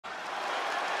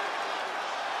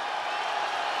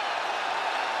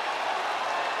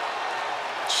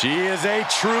She is a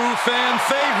true fan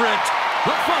favorite.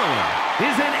 The following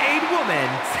is an 8-woman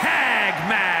tag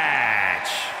match.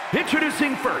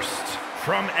 Introducing first,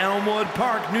 from Elmwood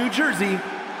Park, New Jersey,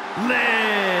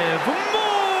 Liv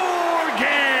Morgan.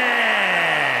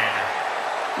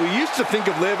 We used to think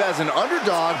of Liv as an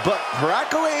underdog, but her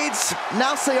accolades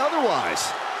now say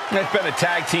otherwise. Has been a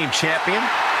tag team champion,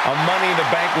 a Money in the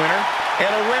Bank winner,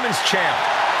 and a women's champ.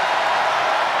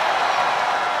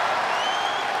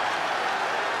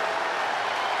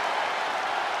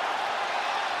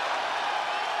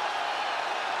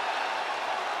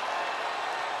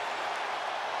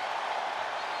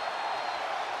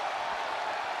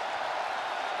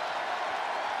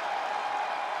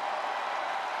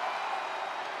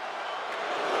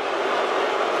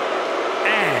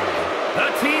 The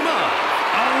team of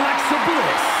Alexa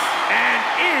Bliss and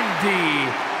Indy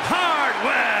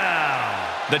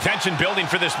Hartwell. The tension building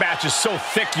for this match is so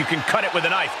thick you can cut it with a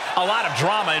knife. A lot of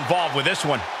drama involved with this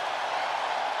one.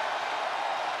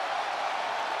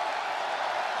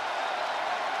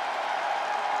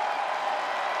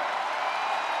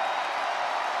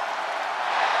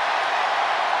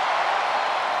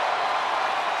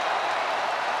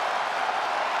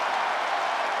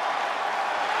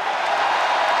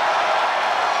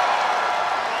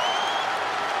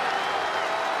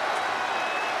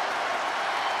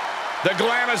 The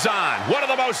Glamazon, one of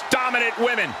the most dominant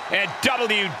women in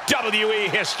WWE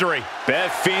history.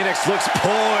 Beth Phoenix looks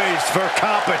poised for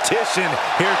competition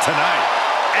here tonight.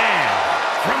 And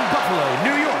from Buffalo,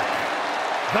 New York,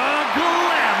 the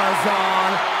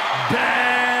Glamazon,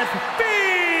 Beth Phoenix.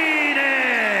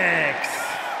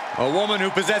 A woman who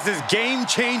possesses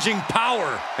game-changing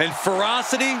power and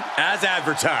ferocity as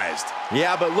advertised.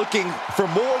 Yeah, but looking for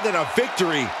more than a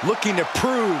victory, looking to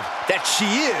prove that she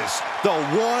is the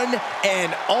one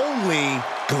and only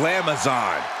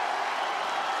Glamazon.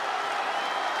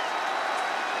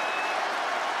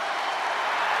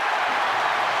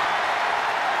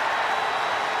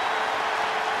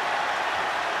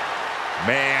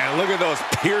 Man, look at those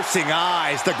piercing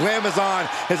eyes. The Glamazon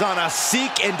is on a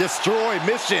seek and destroy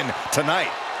mission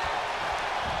tonight.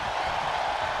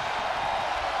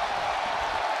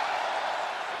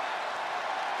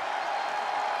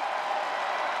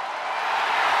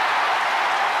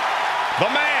 The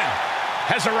man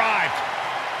has arrived.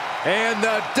 And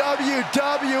the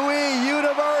WWE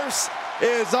Universe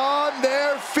is on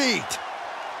their feet.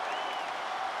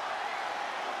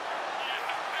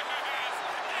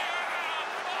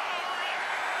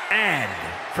 And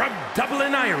from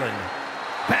Dublin, Ireland,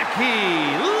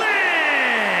 Becky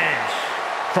Lynch.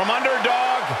 From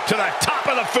underdog to the top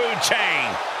of the food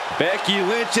chain. Becky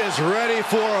Lynch is ready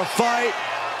for a fight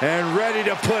and ready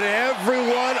to put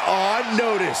everyone on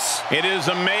notice. It is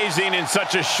amazing in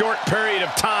such a short period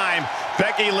of time,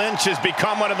 Becky Lynch has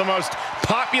become one of the most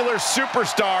popular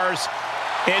superstars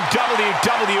in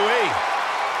WWE.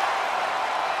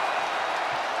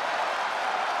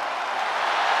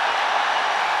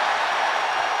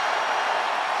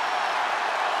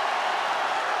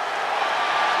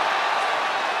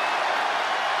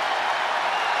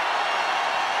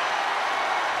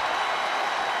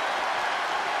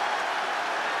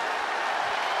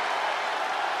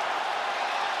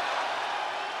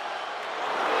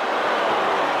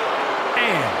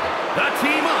 The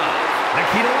team of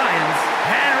Nikita Lyons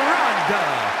and Ronda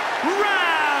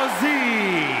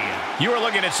Rousey. You are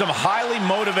looking at some highly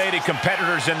motivated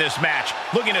competitors in this match,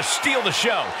 looking to steal the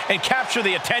show and capture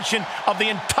the attention of the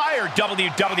entire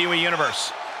WWE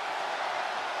Universe.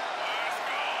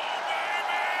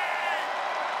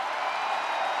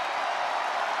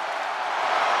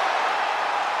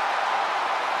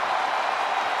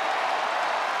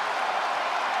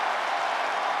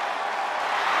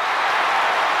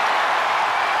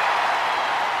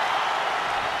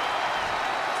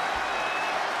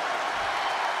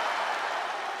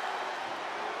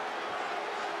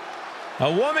 A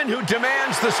woman who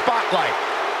demands the spotlight.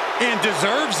 And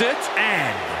deserves it.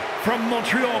 And from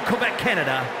Montreal, Quebec,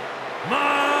 Canada,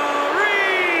 Maryse.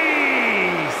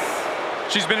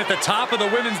 She's been at the top of the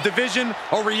women's division,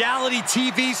 a reality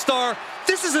TV star.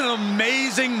 This is an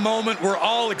amazing moment we're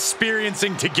all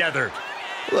experiencing together.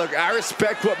 Look, I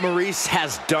respect what Maryse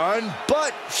has done,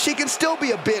 but she can still be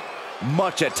a bit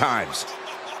much at times.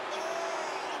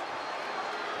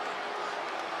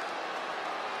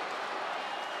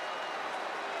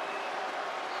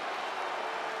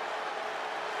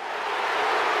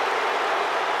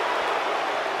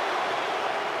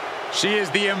 She is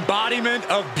the embodiment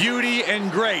of beauty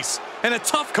and grace, and a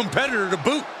tough competitor to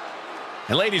boot.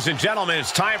 And ladies and gentlemen,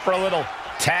 it's time for a little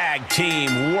Tag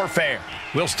team warfare.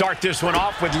 We'll start this one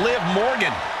off with Liv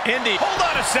Morgan. Indy, hold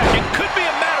on a second. Could be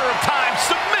a matter of time.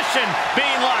 Submission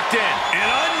being locked in.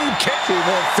 And She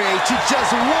won't fade. She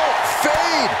just won't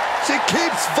fade. She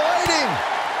keeps fighting.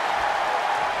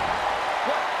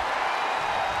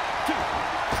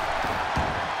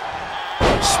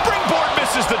 Springboard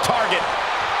misses the target.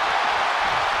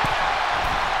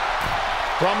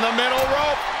 From the middle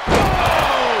rope.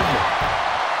 Boom!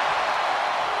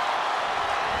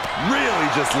 Really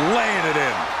just laying it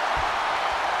in.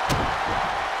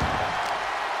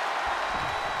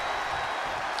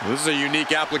 This is a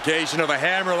unique application of a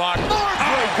hammerlock.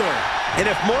 And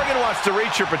if Morgan wants to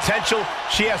reach her potential,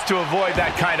 she has to avoid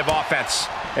that kind of offense.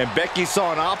 And Becky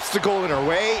saw an obstacle in her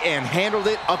way and handled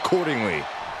it accordingly.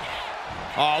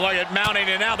 Oh, look at mounting,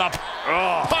 and now the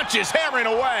punch is hammering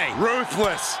away.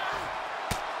 Ruthless.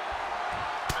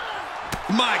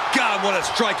 My God, what a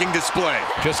striking display.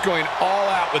 Just going all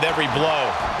out with every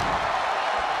blow.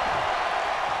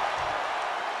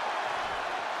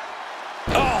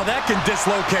 Oh, that can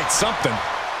dislocate something.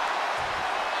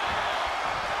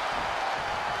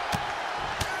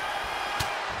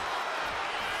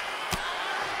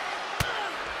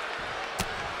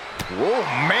 Oh,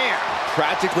 man.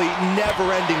 Practically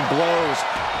never-ending blows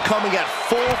coming at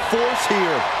full force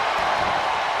here.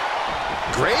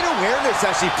 Great awareness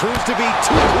as she proves to be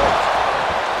too quick.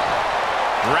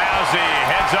 Rousey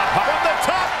heads up from the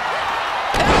top.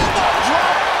 Elbow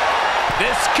drop.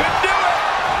 This could do it.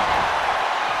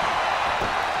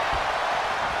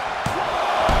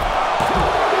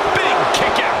 Big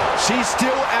kick out. She's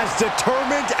still as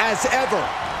determined as ever.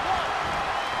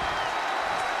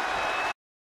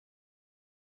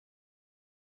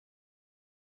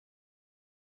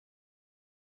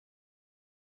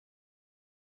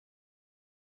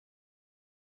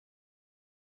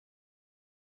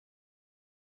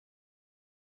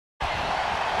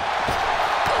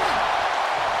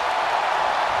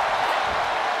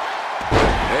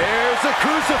 There's a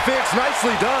crucifix,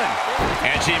 nicely done.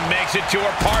 And she makes it to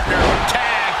her partner.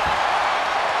 Tag.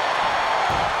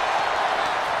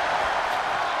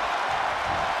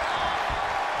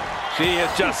 She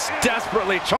is just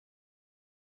desperately trying.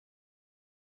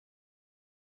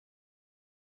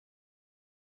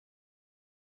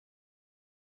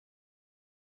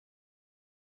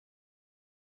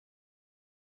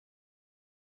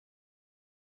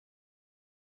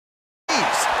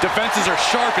 Defenses are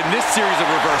sharp in this series of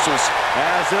reversals.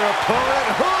 As their opponent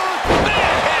hook.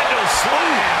 Manhandle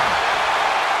slam.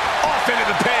 Off into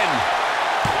the pin.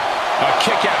 A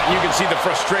kick out. You can see the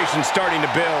frustration starting to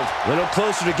build. A little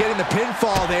closer to getting the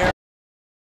pinfall there.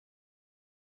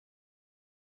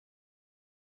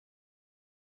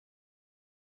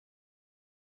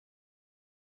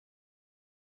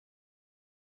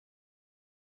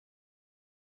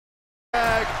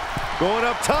 Going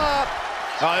up top.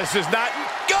 Oh, this is not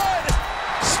good.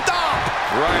 Stop.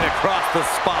 Right across the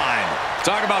spine.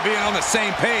 Talk about being on the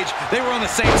same page. They were on the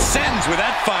same sentence with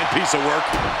that fine piece of work.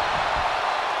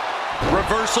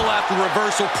 Reversal after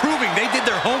reversal, proving they did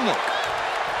their homework.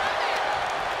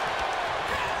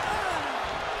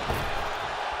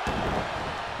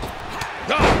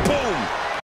 Oh, boom.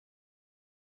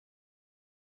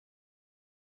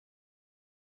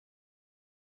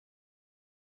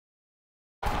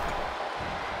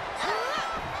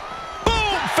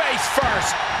 Face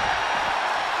first.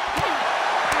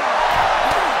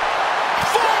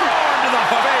 Forearm to the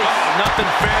face. Nothing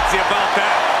fancy about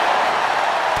that.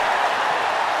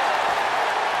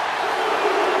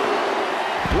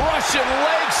 Russian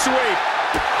leg sweep.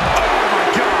 Oh, my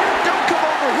God. Don't come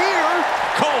over here.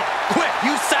 Cole, quick,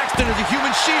 use Saxton as a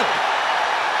human shield.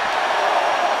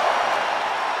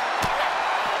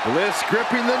 Bliss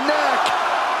gripping the neck.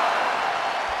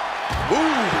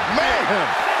 Ooh,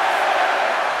 man.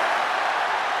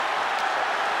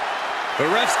 The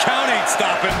ref's count ain't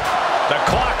stopping. The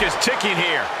clock is ticking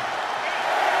here.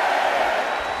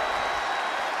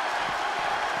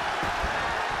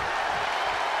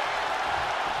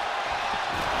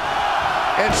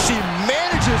 And she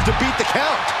manages to beat the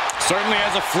count. Certainly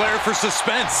has a flair for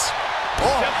suspense.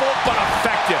 Simple but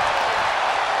effective.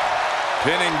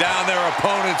 Pinning down their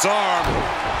opponent's arm.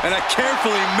 And a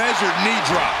carefully measured knee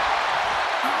drop.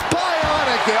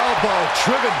 Bionic elbow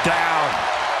driven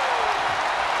down.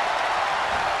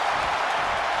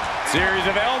 Series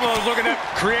of elbows looking to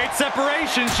create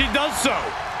separation. She does so.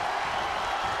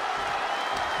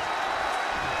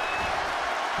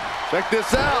 Check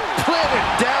this out.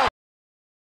 Planted down.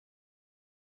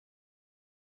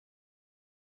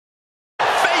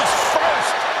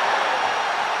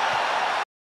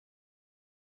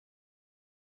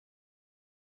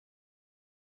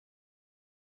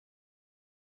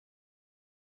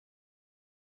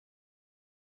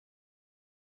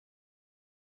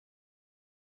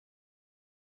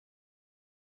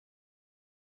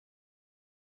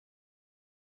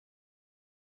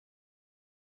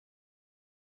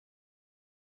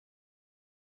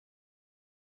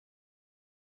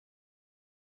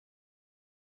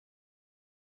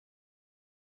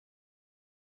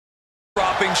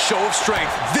 jaw-dropping show of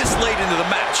strength this late into the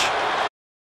match.